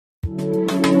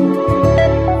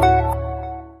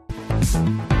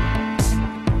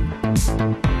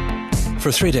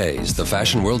For 3 days, the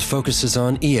fashion world focuses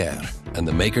on Hyères and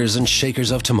the makers and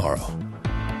shakers of tomorrow.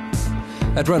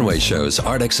 At runway shows,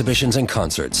 art exhibitions and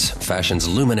concerts, fashion's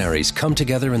luminaries come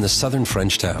together in the southern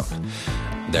French town.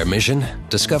 Their mission?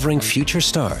 Discovering future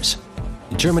stars.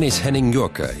 Germany's Henning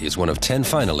Jurka is one of 10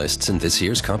 finalists in this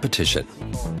year's competition.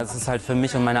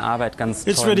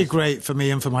 It's really great for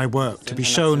me and for my work to be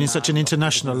shown in such an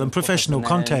international and professional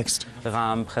context,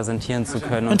 and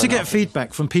to get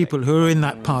feedback from people who are in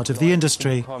that part of the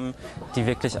industry.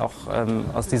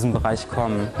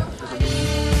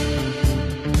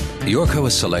 Jurka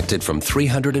was selected from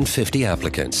 350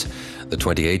 applicants. The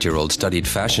 28-year-old studied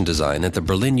fashion design at the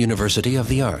Berlin University of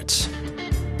the Arts.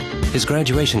 His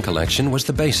graduation collection was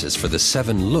the basis for the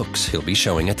 7 looks he'll be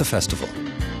showing at the festival.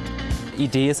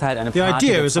 The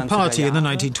idea is a party in the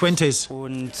 1920s.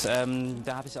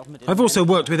 I've also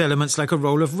worked with elements like a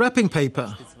roll of wrapping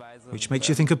paper, which makes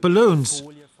you think of balloons.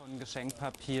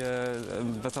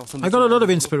 I got a lot of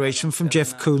inspiration from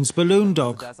Jeff Koons' balloon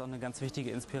dog.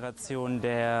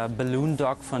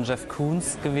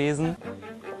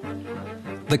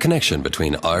 The connection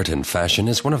between art and fashion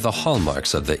is one of the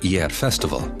hallmarks of the Hyères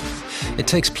Festival. It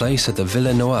takes place at the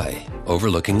Villa Noailles,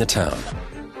 overlooking the town.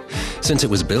 Since it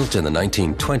was built in the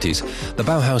 1920s, the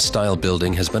Bauhaus-style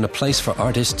building has been a place for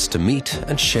artists to meet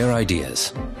and share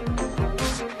ideas.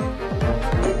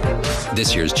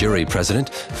 This year's jury president,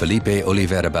 Felipe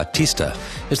Oliveira Baptista,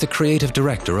 is the creative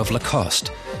director of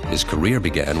Lacoste. His career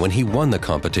began when he won the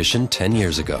competition 10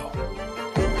 years ago.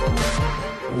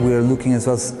 We're looking as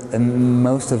well, and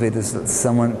most of it is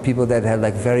people that have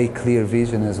like very clear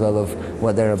vision as well of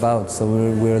what they're about. So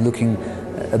we're looking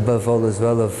above all as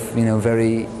well of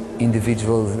very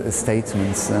individual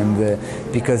statements, and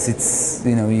because it's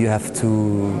you have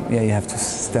to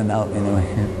stand out in a way.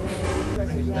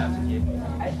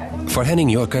 For Henning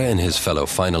Jurka and his fellow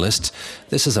finalists,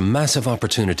 this is a massive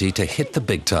opportunity to hit the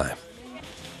big time.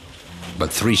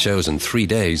 But 3 shows in 3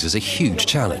 days is a huge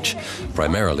challenge,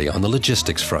 primarily on the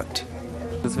logistics front.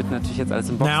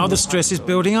 Now the stress is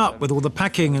building up with all the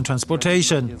packing and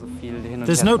transportation.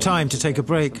 There's no time to take a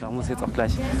break.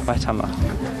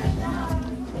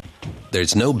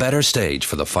 There's no better stage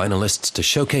for the finalists to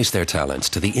showcase their talents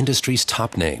to the industry's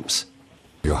top names.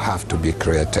 You have to be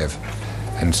creative.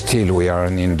 And still we are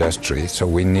an industry, so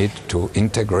we need to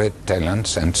integrate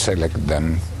talents and select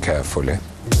them carefully.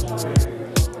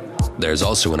 There's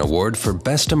also an award for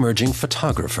Best Emerging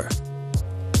Photographer.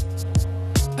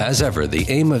 As ever, the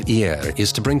aim of Hyères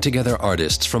is to bring together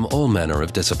artists from all manner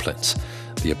of disciplines.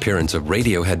 The appearance of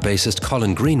Radiohead bassist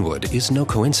Colin Greenwood is no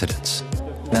coincidence.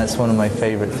 That's one of my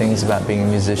favorite things about being a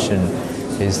musician,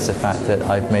 is the fact that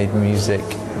I've made music,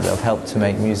 that I've helped to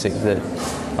make music that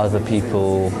other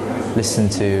people listen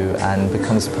to and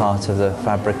becomes part of the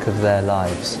fabric of their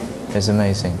lives. It's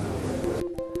amazing.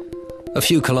 A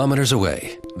few kilometers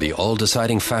away, the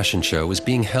all-deciding fashion show is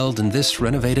being held in this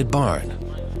renovated barn.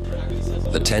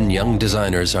 The 10 young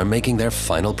designers are making their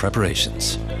final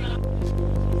preparations.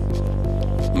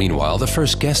 Meanwhile, the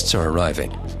first guests are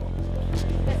arriving.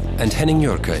 And Henning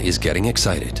Jurka is getting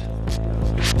excited.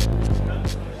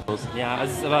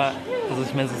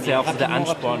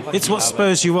 It's what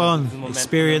spurs you on,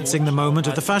 experiencing the moment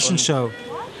of the fashion show.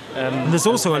 And there's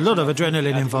also a lot of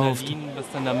adrenaline involved.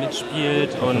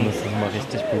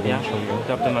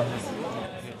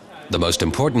 The most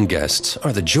important guests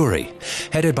are the jury,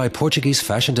 headed by Portuguese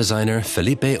fashion designer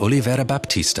Felipe Oliveira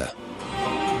Baptista.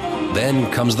 Then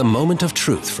comes the moment of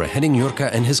truth for Henning Jurka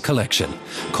and his collection,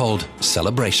 called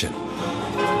Celebration.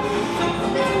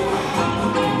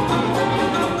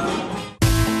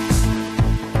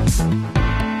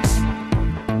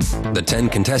 The 10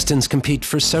 contestants compete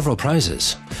for several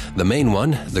prizes. The main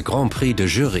one, the Grand Prix de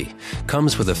Jury,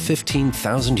 comes with a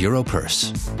 €15,000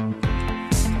 purse.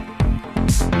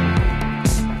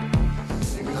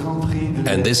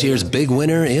 And this year's big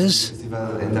winner is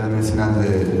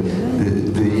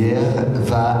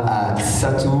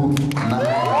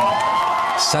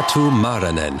Satu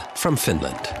Maranen from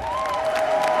Finland.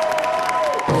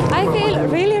 I feel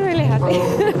really happy,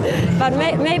 but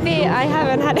maybe I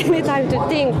haven't had any time to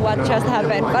think what just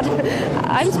happened, but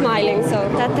I'm smiling, so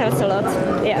that tells a lot,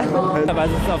 yeah.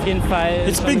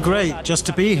 It's been great just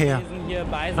to be here,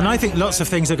 and I think lots of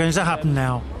things are going to happen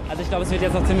now.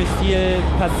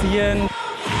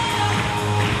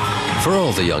 For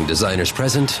all the young designers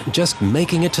present, just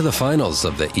making it to the finals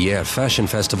of the Hyères Fashion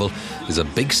Festival is a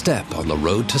big step on the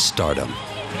road to stardom.